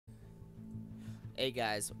Hey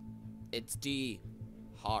guys, it's D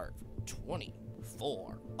Harv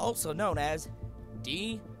 24, also known as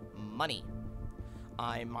D Money.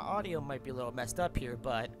 My audio might be a little messed up here,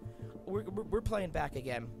 but we're playing back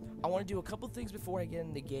again. I want to do a couple things before I get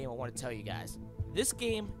in the game. I want to tell you guys, this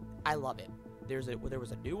game, I love it. There was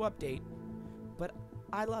a new update, but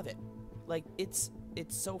I love it. Like it's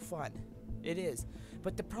so fun. It is.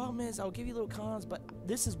 But the problem is, I'll give you little cons, but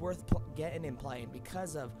this is worth getting and playing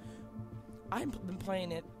because of. I've been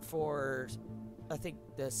playing it for, I think,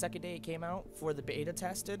 the second day it came out for the beta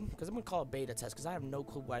tested. Because I'm going to call it beta test because I have no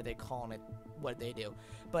clue why they're calling it what they do.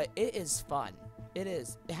 But it is fun. It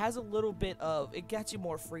is. It has a little bit of, it gets you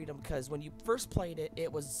more freedom because when you first played it,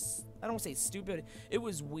 it was, I don't want to say stupid, it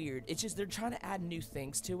was weird. It's just they're trying to add new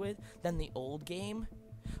things to it than the old game.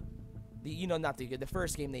 The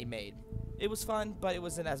first game they made. It was fun, but it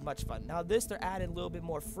wasn't as much fun. Now this, they're adding a little bit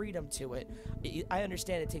more freedom to it. I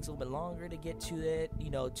understand it takes a little bit longer to get to it,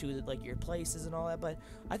 to like your places and all that, but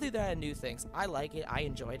I think they're adding new things. I like it. I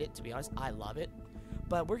enjoyed it, to be honest. I love it.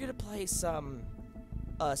 But we're gonna play some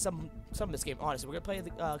of this game. Honestly, we're gonna play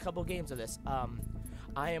a couple games of this.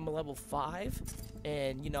 I am level 5,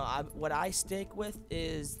 and what I stick with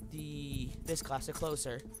is this class, the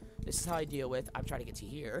closer. This is how I deal with. I'm trying to get to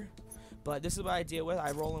here. But this is what I deal with.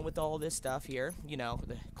 I roll in with all this stuff here,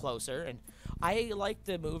 the closer. And I like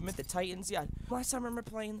the movement, the Titans. Yeah, last time I remember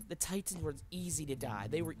playing, the Titans were easy to die.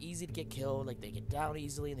 They were easy to get killed. Like, they get down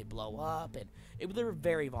easily and they blow up. And they were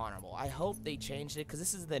very vulnerable. I hope they changed it because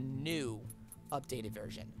this is the new updated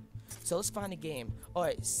version. So let's find a game.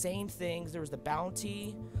 Alright, same things. There was the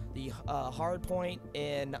bounty, the hard point,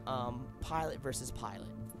 and pilot versus pilot.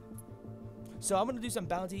 So I'm going to do some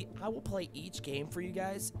bounty. I will play each game for you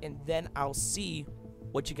guys, and then I'll see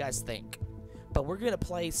what you guys think. But we're going to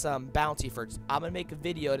play some bounty first. I'm going to make a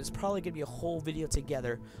video. It's probably going to be a whole video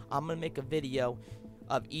together. I'm going to make a video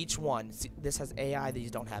of each one. See, this has AI.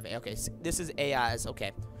 These don't have it. Okay, so this is AIs.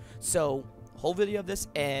 Okay. So, whole video of this,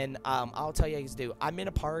 and I'll tell you how to do. I'm in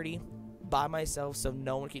a party by myself, so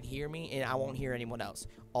no one can hear me, and I won't hear anyone else.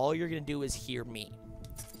 All you're going to do is hear me.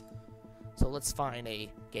 So, let's find a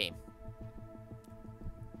game.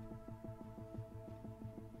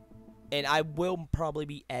 And I will probably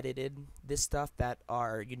be edited this stuff that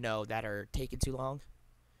are, that are taking too long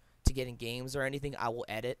to get in games or anything. I will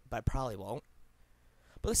edit, but I probably won't.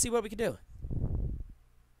 But let's see what we can do.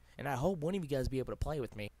 And I hope one of you guys be able to play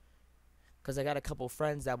with me. Because I got a couple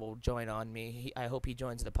friends that will join on me. I hope he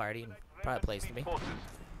joins the party and probably plays with me.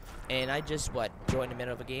 And I just, joined in the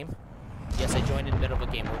middle of a game? Yes, I joined in the middle of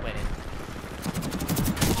a game. We're winning.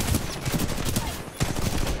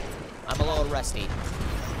 I'm a little rusty.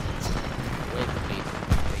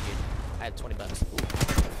 I have 20 bucks.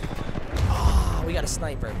 Oh, we got a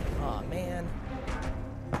sniper. Oh, man.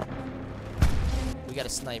 We got a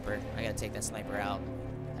sniper. I gotta take that sniper out.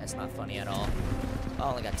 That's not funny at all. I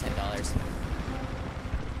only got $10.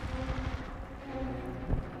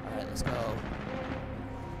 Alright, let's go.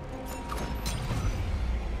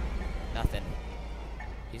 Nothing.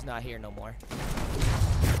 He's not here no more.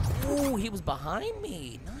 Ooh, he was behind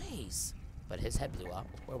me. Nice. But his head blew up.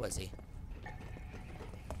 Where was he?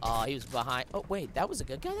 Oh, he was behind. Oh, wait, that was a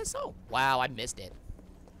good guy. Oh, wow, I missed it.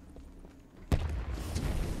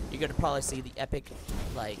 You're gonna probably see the epic,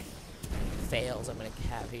 fails I'm gonna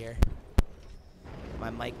have here. My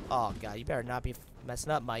mic. Oh, God, you better not be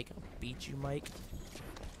messing up, Mike. I'll beat you, Mike.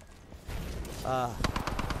 Gotcha.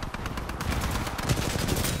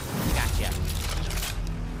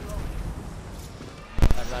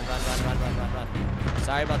 Run.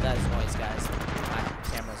 Sorry about that noise, guys. My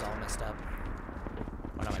camera's all messed up.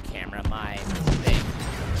 Well, not my camera, my thing.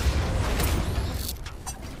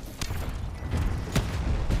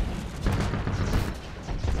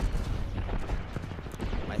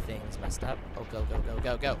 My thing's messed up. Oh, go. I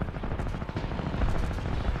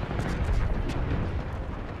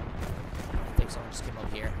think someone just came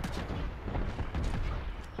over here.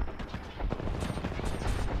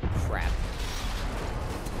 Crap.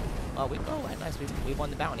 Oh, nice. We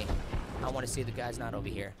won the bounty. I want to see the guy's not over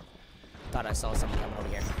here. Thought I saw someone coming over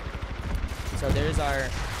here. So there's our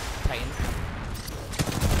Titan.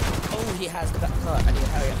 Oh, he has the back. I need to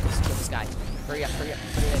hurry up. Let's kill this guy. Hurry up. Put it in.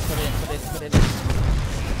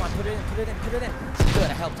 Come on, put it in. Good,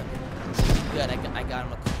 I helped him. Good, I got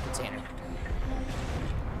him a container.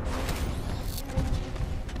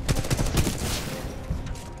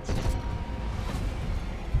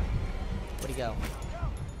 Where'd he go?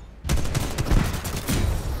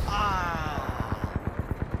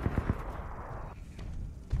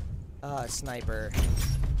 Sniper.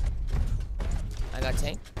 I got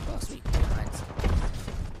tank. Oh, sweet.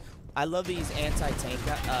 I love these anti-tank,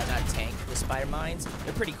 not tank, the spider mines.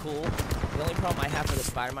 They're pretty cool. The only problem I have with the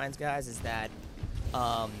spider mines, guys, is that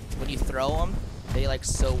when you throw them, they like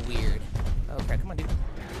so weird. Oh crap! Come on, dude.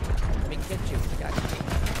 Let me get you. I got you.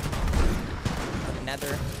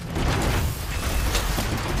 Another.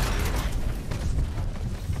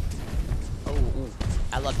 Oh, ooh.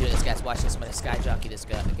 I love doing this, guys. Watch this. I'm gonna sky jockey this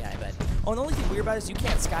guy, but oh, the only thing weird about it is you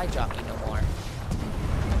can't sky jockey no more.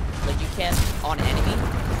 Like you can't on enemy.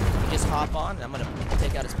 You just hop on, and I'm gonna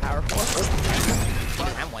take out his power core. He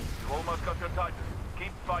didn't have one. You almost got your Titan.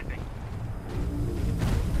 Keep fighting.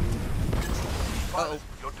 Uh-oh.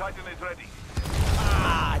 Your Titan is ready.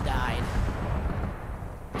 Ah, I died.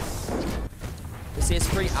 This is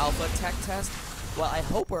free alpha tech test. Well, I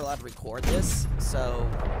hope we're allowed to record this, so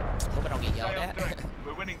hope I don't get yelled at.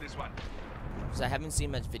 We're winning this one. Because I haven't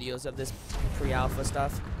seen much videos of this pre-alpha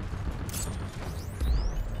stuff.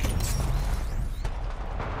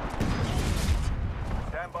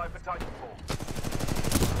 Stand by for TitanFall.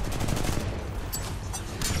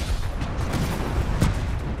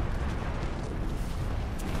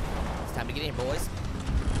 It's time to get in, boys.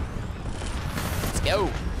 Let's go.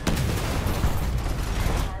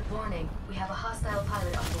 Warning, we have a hostile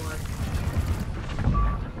pilot on board.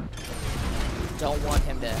 Don't want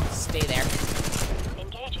him to stay there.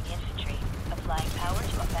 Engaging infantry. Applying power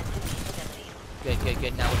to offensive capabilities. Good, good,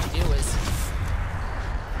 good. Now what you do is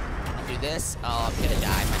you do this. Oh, I'm gonna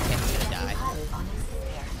die. My camera's gonna die. Pilot on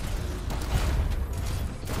exterior.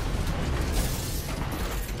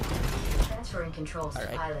 Transferring controls to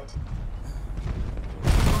pilot.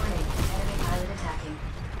 Warning, enemy pilot attacking.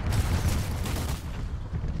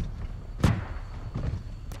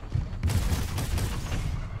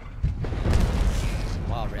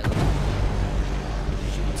 Wow, really?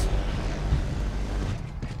 Shoot.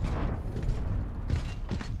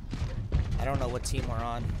 I don't know what team we're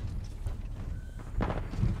on.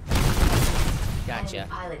 Gotcha.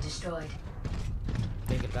 Enemy pilot destroyed.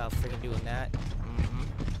 Thinking about freaking doing that.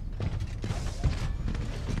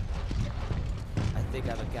 I think I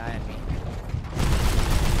have a guy on me.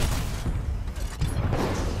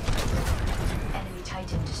 Enemy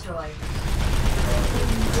Titan destroyed.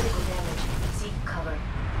 Critical damage. Seek cover.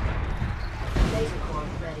 Laser core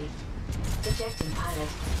ready. Ejecting pilot.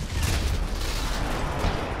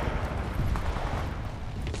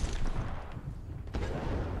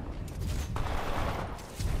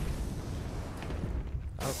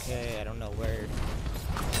 Okay, I don't know where.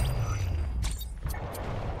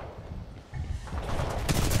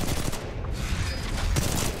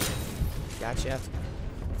 Gotcha.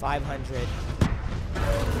 500.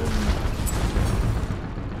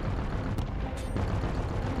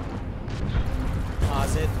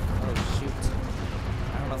 Deposit. Oh shoot.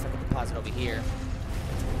 I don't know if I can deposit over here.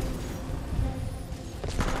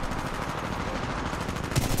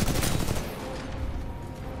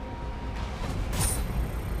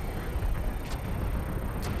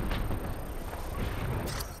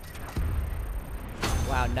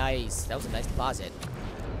 Wow, nice. That was a nice deposit.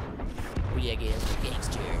 Oh yeah,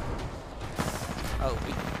 gangster. Oh,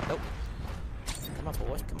 nope. Come on,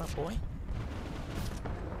 boy. Come on, boy.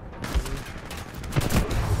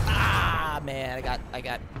 Ah, man, I got.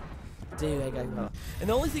 Dude, I got. And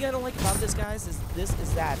the only thing I don't like about this, guys, is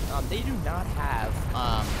that they do not have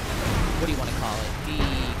what do you want to call it? The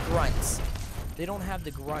grunts. They don't have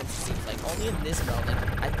the grunts. It seems like only in this building.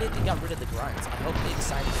 I think they got rid of the grunts. I hope they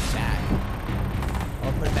decided to do that.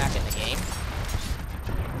 I'll put it back in the game.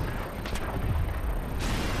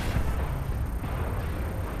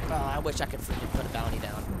 Oh, I wish I could freaking put a bounty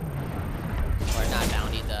down. Or not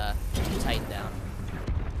bounty, the Titan down.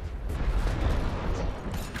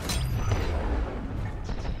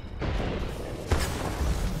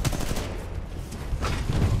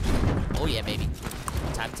 Oh yeah, baby.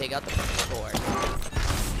 Time to take out the board.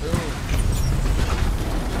 Boom.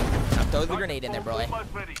 Now throw the grenade in there, boy.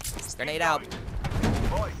 Grenade out.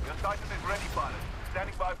 Boy, your Titan is ready, pilot.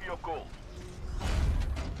 Standing by for your call.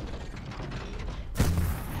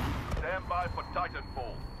 Stand by for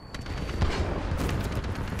TitanFall.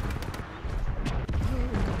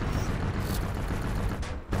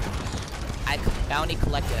 Bounty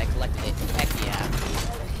collected. I collected it. Heck yeah.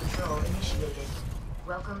 Control initiated.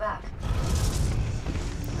 Welcome back.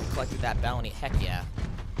 I collected that bounty. Heck yeah.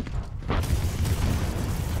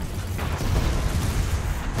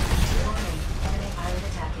 Warning, enemy pilot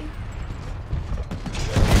attacking.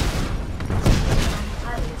 Enemy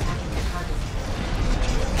pilot attacking their target.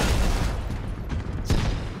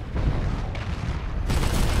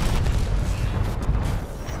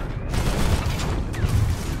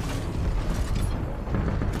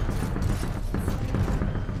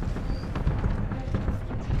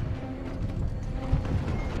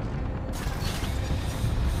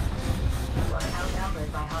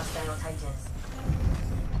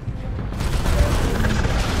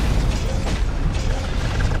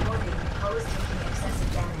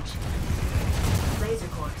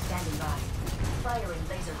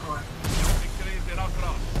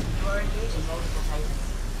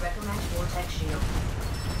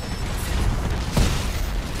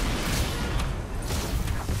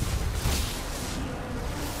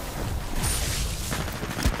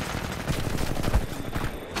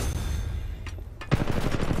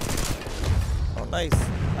 nice.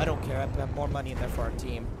 I don't care. I have more money in there for our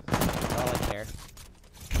team. That's all I care.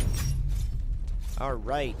 All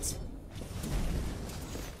right.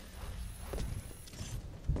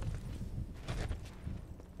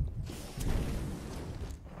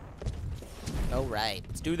 All right.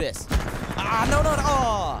 Let's do this. Ah, no, no, no.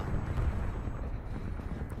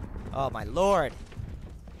 Oh, oh my lord.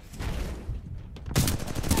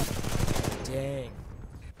 Dang.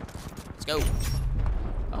 Let's go.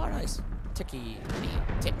 Oh, nice. Ticky,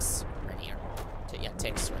 ticks, right here. Yeah,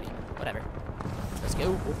 ticks, right here. Whatever. Let's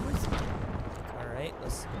go, boys. Alright,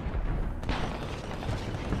 let's...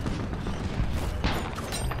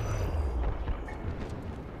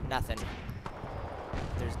 Nothing.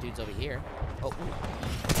 There's dudes over here. Oh, ooh.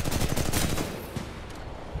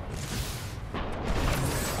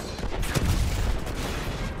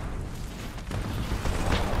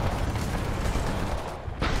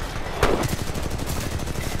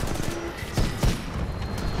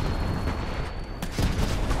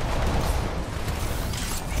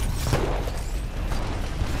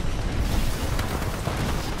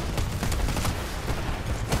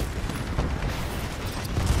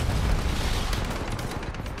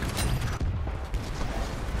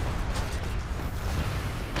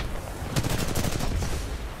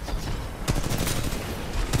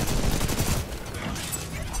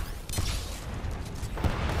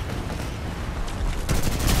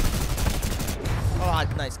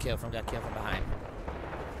 Nice kill got killed from behind.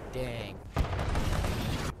 Dang.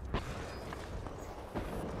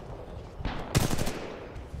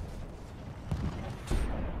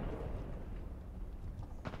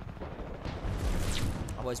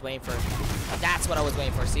 I was waiting for... That's what I was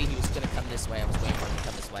waiting for. See, he was gonna come this way. I was waiting for him to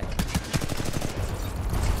come this way.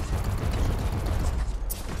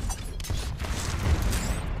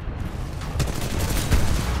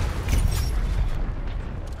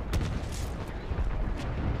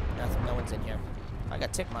 In here. I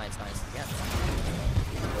got tick mines, nice. Yeah. See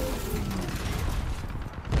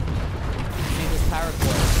this power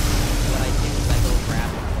core. What I do is I go grab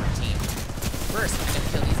our team. First, I'm gonna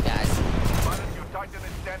kill these guys. Pilot, your Titan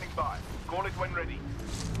is standing by. Call it when ready.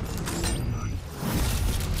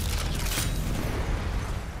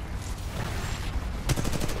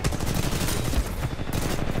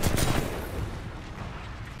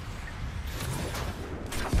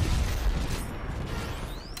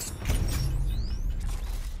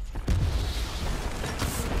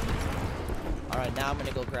 Alright, now I'm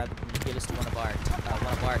gonna go give this to one of our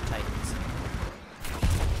Titans.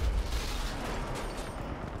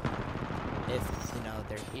 If, you know,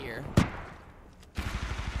 they're here.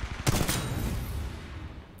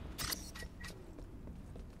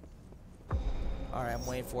 Alright, I'm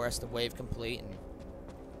waiting for us to wave complete.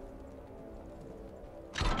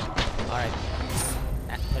 Alright.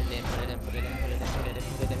 Put it in, put it in, put it in, put it in, put it in, put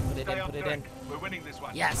it in, put it in, put it in. We're winning this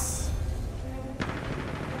one. Yes!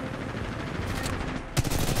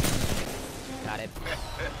 Got it.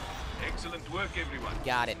 Excellent work, everyone.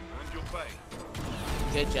 Got it. Earned your pay.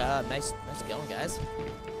 Good job. Nice going, guys.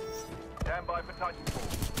 Stand by for TitanFall.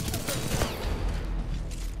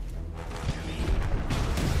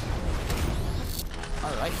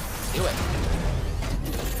 All right, let's do it.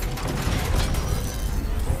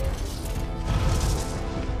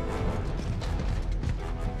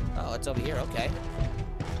 Oh, it's over here. Okay.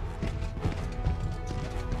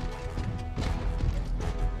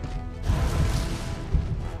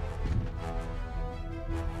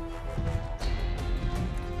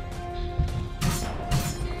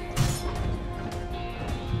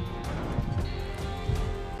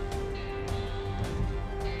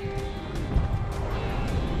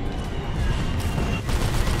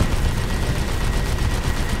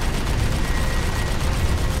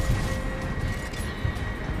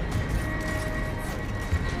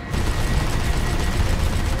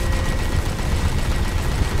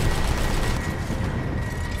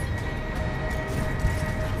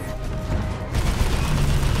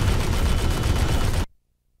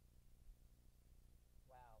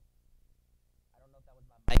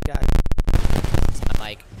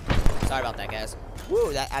 Sorry about that, guys.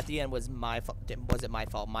 Woo, that at the end was my fault. Wasn't my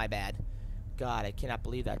fault. My bad. God, I cannot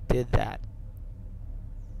believe I did that.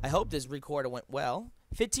 I hope this recorder went well.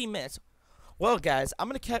 15 minutes. Well, guys, I'm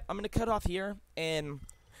gonna cut off here, and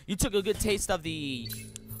you took a good taste of the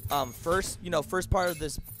first part of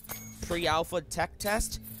this pre-alpha tech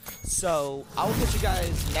test. So I'll catch you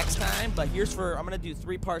guys next time. But I'm gonna do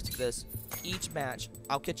 3 parts of this each match.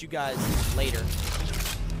 I'll catch you guys later.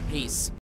 Peace.